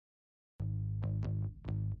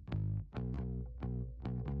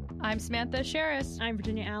I'm Samantha Sherris. I'm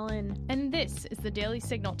Virginia Allen. And this is the Daily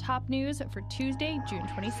Signal top news for Tuesday, June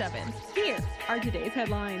 27th. Here are today's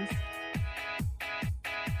headlines.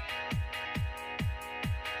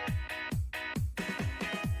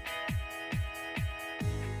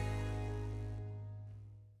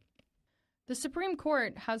 The Supreme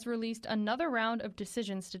Court has released another round of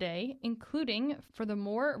decisions today, including for the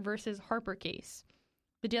Moore versus Harper case.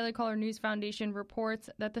 The Daily Caller News Foundation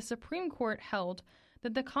reports that the Supreme Court held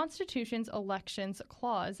that the Constitution's Elections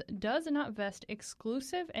Clause does not vest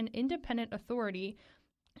exclusive and independent authority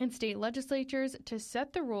in state legislatures to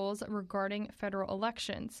set the rules regarding federal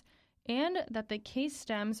elections, and that the case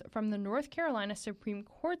stems from the North Carolina Supreme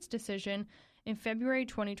Court's decision in February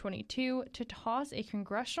 2022 to toss a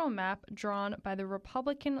congressional map drawn by the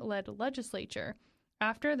Republican-led legislature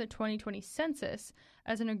after the 2020 census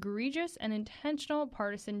as an egregious and intentional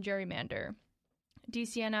partisan gerrymander.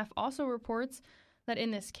 DCNF also reports that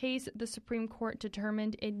in this case, the Supreme Court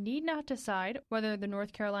determined it need not decide whether the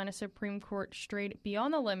North Carolina Supreme Court strayed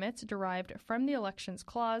beyond the limits derived from the Elections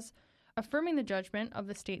Clause, affirming the judgment of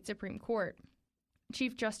the state Supreme Court.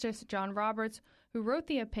 Chief Justice John Roberts, who wrote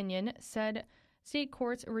the opinion, said state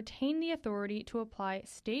courts retain the authority to apply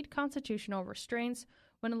state constitutional restraints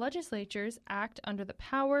when legislatures act under the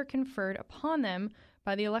power conferred upon them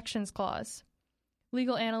by the Elections Clause.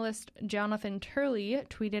 Legal analyst Jonathan Turley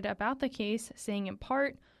tweeted about the case, saying in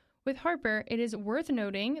part, "With Harper, it is worth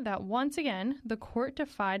noting that once again, the court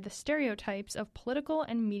defied the stereotypes of political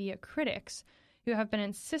and media critics who have been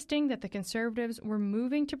insisting that the conservatives were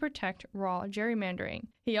moving to protect raw gerrymandering."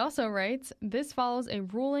 He also writes, "This follows a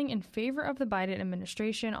ruling in favor of the Biden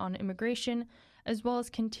administration on immigration, as well as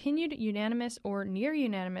continued unanimous or near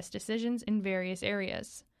unanimous decisions in various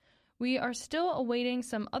areas. We are still awaiting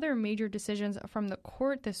some other major decisions from the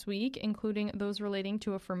court this week, including those relating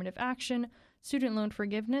to affirmative action, student loan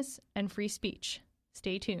forgiveness, and free speech.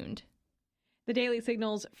 Stay tuned." The Daily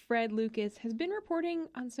Signal's Fred Lucas has been reporting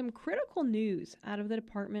on some critical news out of the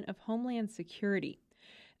Department of Homeland Security.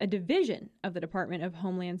 A division of the Department of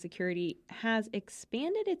Homeland Security has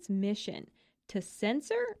expanded its mission to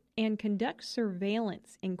censor and conduct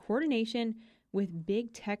surveillance in coordination with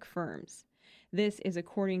big tech firms. This is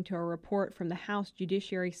according to a report from the House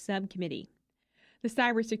Judiciary Subcommittee. The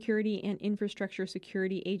Cybersecurity and Infrastructure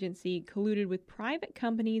Security Agency colluded with private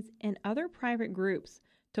companies and other private groups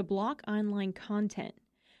to block online content.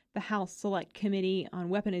 The House Select Committee on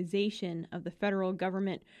Weaponization of the federal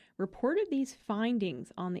government reported these findings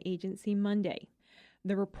on the agency Monday.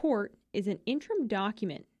 The report is an interim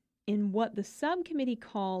document in what the subcommittee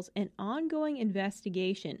calls an ongoing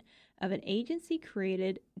investigation of an agency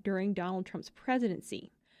created during Donald Trump's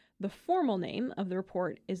presidency. The formal name of the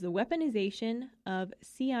report is the Weaponization of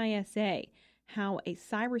CISA, how a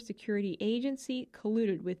cybersecurity agency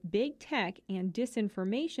colluded with big tech and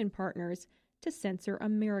disinformation partners to censor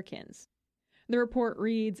Americans. The report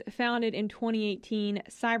reads, founded in 2018,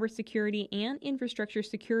 Cybersecurity and Infrastructure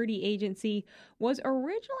Security Agency was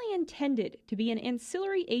originally intended to be an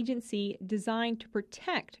ancillary agency designed to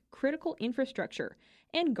protect critical infrastructure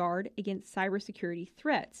and guard against cybersecurity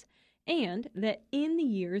threats, and that in the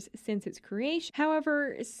years since its creation,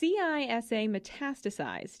 however, CISA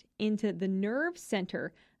metastasized into the nerve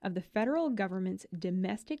center of the federal government's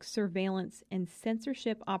domestic surveillance and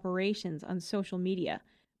censorship operations on social media.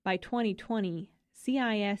 By 2020,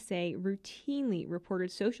 CISA routinely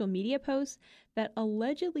reported social media posts that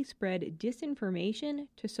allegedly spread disinformation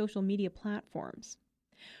to social media platforms.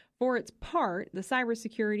 For its part, the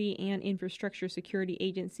Cybersecurity and Infrastructure Security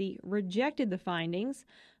Agency rejected the findings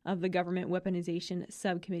of the Government Weaponization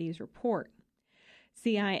Subcommittee's report.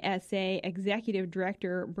 CISA Executive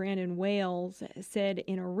Director Brandon Wales said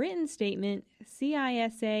in a written statement,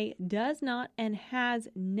 CISA does not and has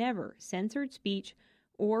never censored speech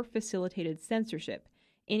or facilitated censorship.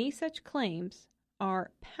 Any such claims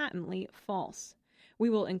are patently false.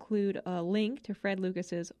 We will include a link to Fred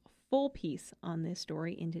Lucas's full piece on this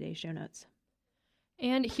story in today's show notes.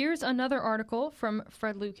 And here's another article from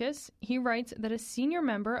Fred Lucas. He writes that a senior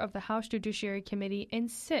member of the House Judiciary Committee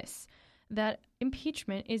insists that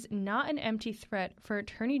impeachment is not an empty threat for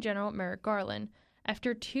Attorney General Merrick Garland,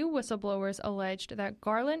 after two whistleblowers alleged that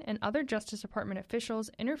Garland and other Justice Department officials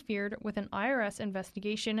interfered with an IRS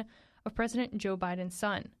investigation of President Joe Biden's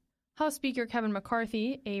son. House Speaker Kevin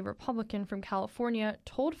McCarthy, a Republican from California,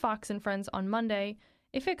 told Fox and Friends on Monday,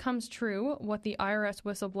 "If it comes true, what the IRS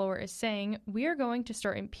whistleblower is saying, we are going to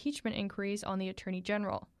start impeachment inquiries on the Attorney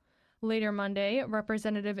General." Later Monday,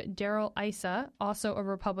 Representative Darrell Issa, also a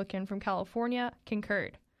Republican from California,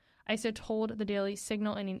 concurred. ISA told the Daily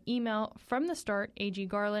Signal in an email, from the start, AG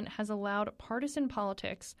Garland has allowed partisan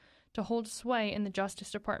politics to hold sway in the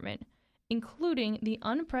Justice Department, including the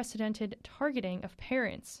unprecedented targeting of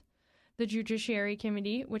parents. The Judiciary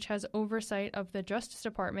Committee, which has oversight of the Justice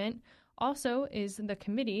Department, also is the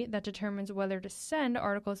committee that determines whether to send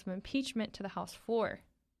articles of impeachment to the House floor.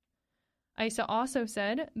 ISA also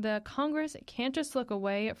said the Congress can't just look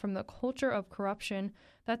away from the culture of corruption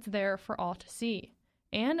that's there for all to see,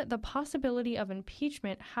 and the possibility of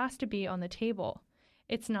impeachment has to be on the table.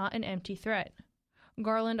 It's not an empty threat.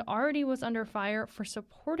 Garland already was under fire for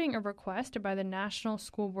supporting a request by the National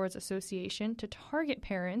School Boards Association to target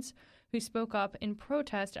parents who spoke up in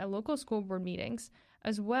protest at local school board meetings,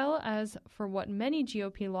 as well as for what many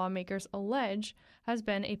GOP lawmakers allege has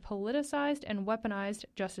been a politicized and weaponized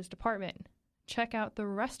Justice Department. Check out the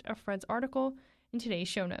rest of Fred's article in today's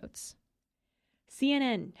show notes.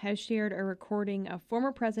 CNN has shared a recording of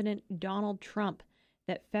former President Donald Trump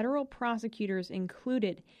that federal prosecutors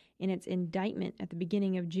included in its indictment at the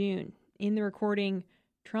beginning of June. In the recording,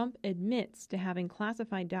 Trump admits to having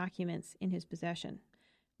classified documents in his possession.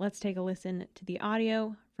 Let's take a listen to the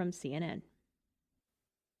audio from CNN.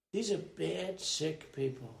 These are bad, sick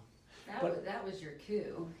people. That was your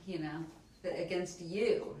coup, against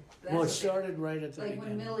you. It started right at the beginning. Like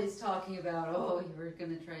when Millie's talking about, you were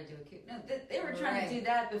going to try to do a coup. No, they were trying to do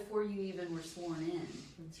that before you even were sworn in.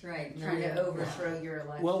 That's right. Trying to overthrow your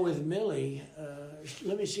election. Well, with Millie,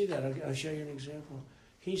 let me see that. I'll show you an example.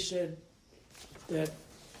 He said that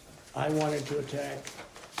I wanted to attack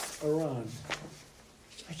Iran.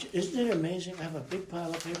 Isn't it amazing? I have a big pile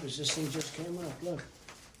of papers. This thing just came up. Look.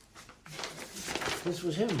 This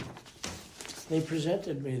was him. They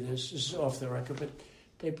presented me this. This is off the record, but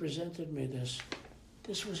they presented me this.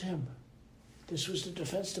 This was him. This was the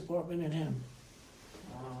Defense Department and him.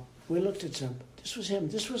 Wow. We looked at some. This was him.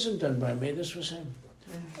 This wasn't done by me. This was him.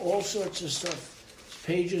 All sorts of stuff. It's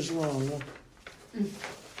pages long. Look.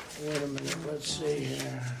 Wait a minute. Let's see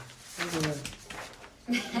here.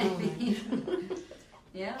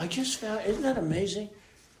 Yeah. I just found, isn't that amazing?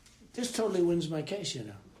 This totally wins my case,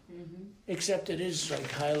 Mm-hmm. Except it is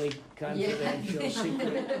like highly confidential,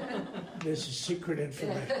 secret. This is secret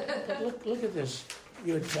information. But look at this.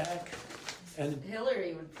 You attack, and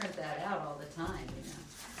Hillary would print that out all the time,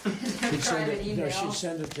 she'd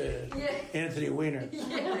send it to Anthony Weiner,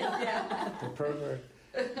 the pervert.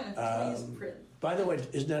 By the way,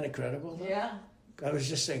 isn't that incredible? Yeah. I was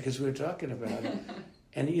just saying, because we were talking about it,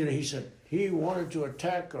 and he said he wanted to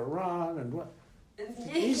attack Iran and what?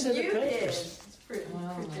 These are the papers.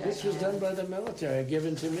 This was done by the military,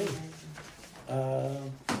 given to me.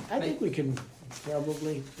 I think we can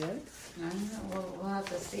probably, right? I don't know. We'll have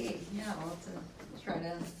to see. Yeah, we'll have to try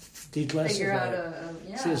to declassify. Figure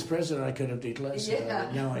out See, as president, I could have declassified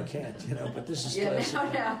it. Now I can't, but this is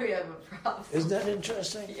classified. Now we have a problem. Isn't that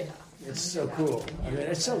interesting? Yeah. It's so cool. I mean,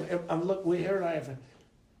 it's so. We here and I have.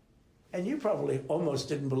 And you probably almost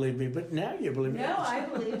didn't believe me, but now you believe me. No, I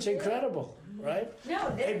believe it's incredible, right? No,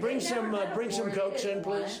 hey, bring some Cokes in,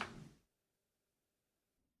 please.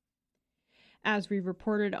 As we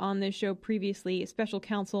reported on this show previously, Special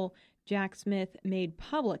Counsel Jack Smith made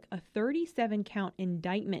public a 37-count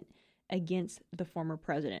indictment against the former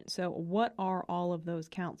president. So what are all of those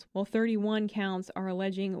counts? Well, 31 counts are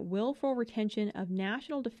alleging willful retention of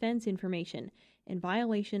national defense information in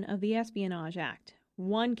violation of the Espionage Act.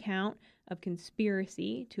 1 count of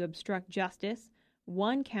conspiracy to obstruct justice,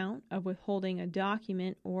 1 count of withholding a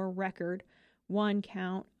document or record, 1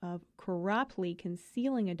 count of corruptly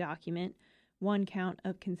concealing a document, 1 count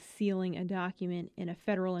of concealing a document in a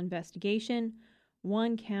federal investigation,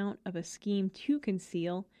 1 count of a scheme to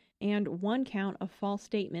conceal, and 1 count of false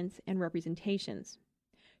statements and representations.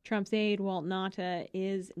 Trump's aide, Walt Nauta,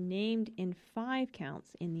 is named in 5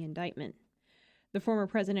 counts in the indictment. The former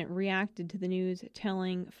president reacted to the news,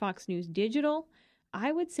 telling Fox News Digital,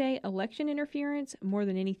 "I would say election interference more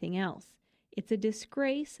than anything else. It's a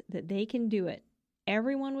disgrace that they can do it.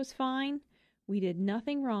 Everyone was fine. We did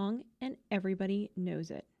nothing wrong, and everybody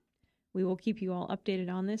knows it." We will keep you all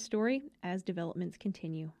updated on this story as developments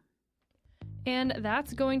continue. And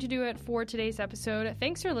that's going to do it for today's episode.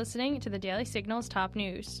 Thanks for listening to the Daily Signal's Top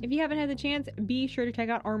News. If you haven't had the chance, be sure to check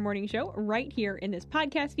out our morning show right here in this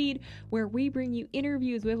podcast feed, where we bring you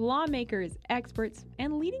interviews with lawmakers, experts,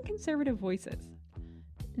 and leading conservative voices.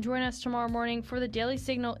 Join us tomorrow morning for the Daily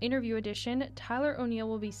Signal interview edition. Tyler O'Neill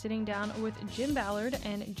will be sitting down with Jim Ballard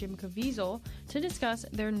and Jim Caviezel to discuss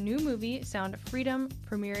their new movie, Sound of Freedom,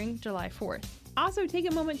 premiering July 4th. Also, take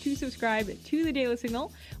a moment to subscribe to the Daily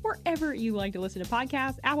Signal wherever you like to listen to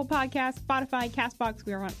podcasts, Apple Podcasts, Spotify, CastBox.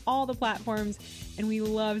 We are on all the platforms, and we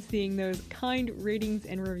love seeing those kind ratings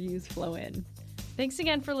and reviews flow in. Thanks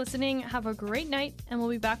again for listening. Have a great night, and we'll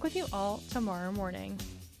be back with you all tomorrow morning.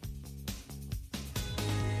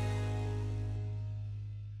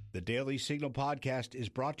 The Daily Signal podcast is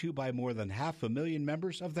brought to you by more than 500,000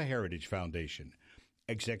 members of the Heritage Foundation.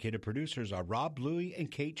 Executive producers are Rob Bluey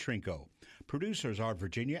and Kate Trinko. Producers are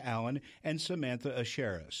Virginia Allen and Samantha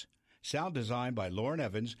Asheris. Sound design by Lauren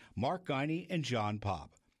Evans, Mark Guiney, and John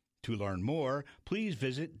Pop. To learn more, please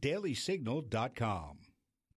visit dailysignal.com.